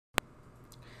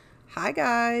Hi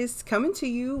guys, coming to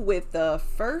you with the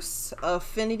first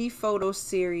Affinity Photo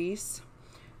series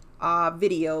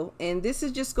video, and this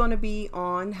is just going to be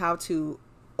on how to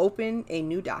open a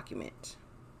new document.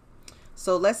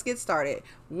 So let's get started.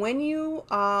 When you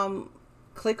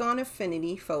click on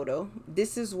Affinity Photo,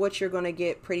 this is what you're going to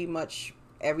get pretty much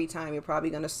every time. You're probably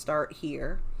going to start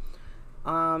here.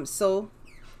 So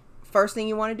first thing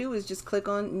you want to do is just click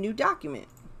on New Document.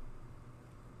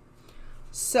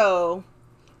 So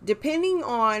depending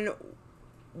on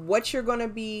what you're going to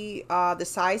be, the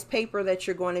size paper that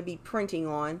you're going to be printing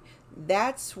on,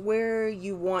 that's where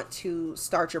you want to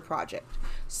start your project.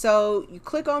 So you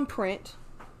click on print.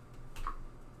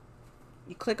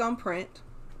 You click on print.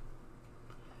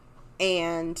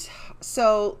 And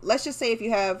so let's just say if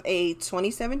you have a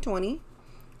 2720,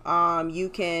 you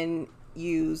can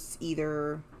use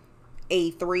either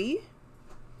A3.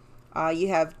 You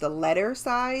have the letter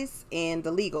size and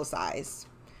the legal size.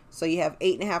 So you have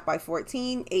 8.5 by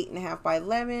 14, 8.5 by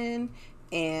 11,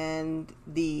 and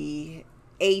the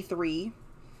A3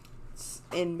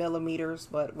 in millimeters,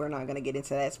 but we're not going to get into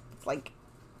that. It's like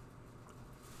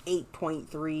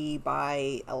 8.3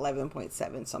 by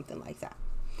 11.7, something like that.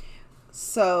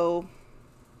 So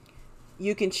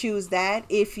you can choose that.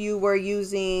 If you were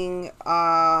using,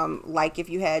 like if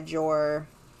you had a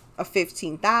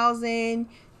 15,000,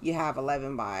 you have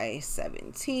 11 by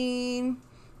 17.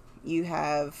 You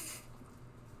have,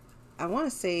 I want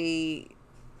to say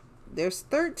there's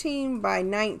 13 by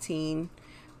 19.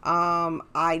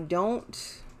 I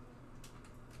don't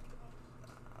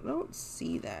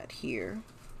see that here,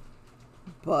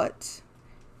 but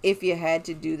if you had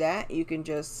to do that, you can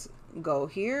just go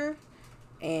here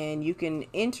and you can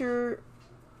enter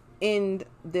in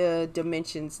the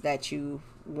dimensions that you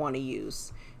want to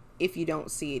use if you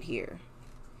don't see it here.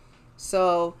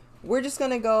 So we're just going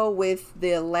to go with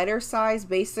the letter size,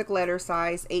 basic letter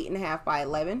size, 8.5 by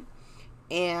 11.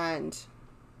 And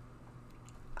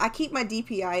I keep my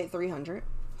DPI at 300.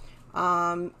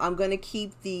 I'm going to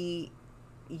keep the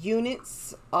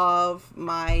units of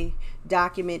my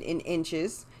document in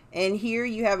inches. And here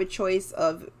you have a choice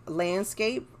of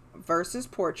landscape versus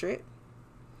portrait.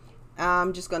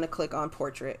 I'm just going to click on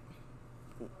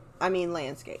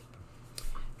landscape.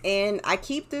 And I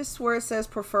keep this where it says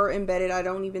prefer embedded. I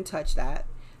don't even touch that.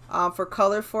 For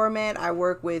color format, I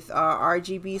work with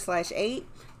RGB/8.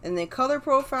 And then color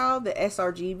profile, the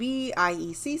sRGB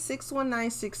IEC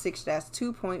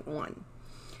 61966-2.1.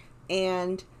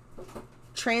 And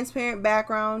transparent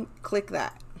background, click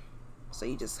that. So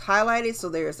you just highlight it. So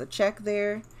there's a check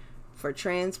there for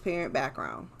transparent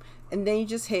background. And then you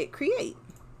just hit create.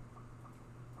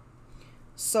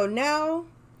 So now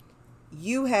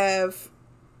you have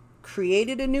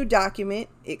created a new document.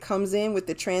 It comes in with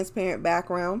the transparent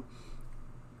background.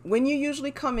 When you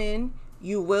usually come in,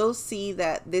 you will see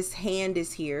that this hand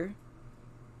is here,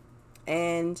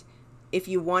 and if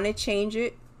you want to change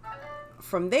it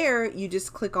from there, you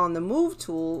just click on the move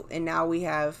tool, and now we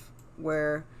have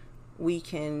where we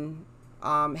can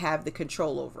have the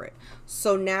control over it.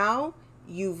 So now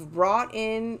you've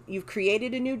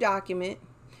created a new document.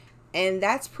 And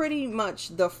that's pretty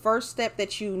much the first step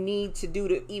that you need to do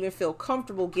to even feel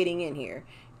comfortable getting in here.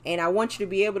 And I want you to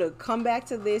be able to come back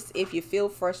to this if you feel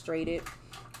frustrated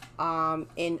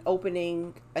in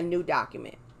opening a new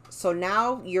document. So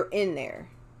now you're in there.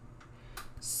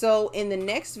 So in the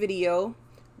next video,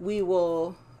 we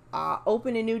will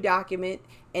open a new document,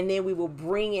 and then we will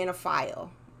bring in a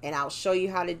file. And I'll show you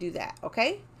how to do that,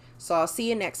 okay? So I'll see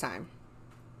you next time.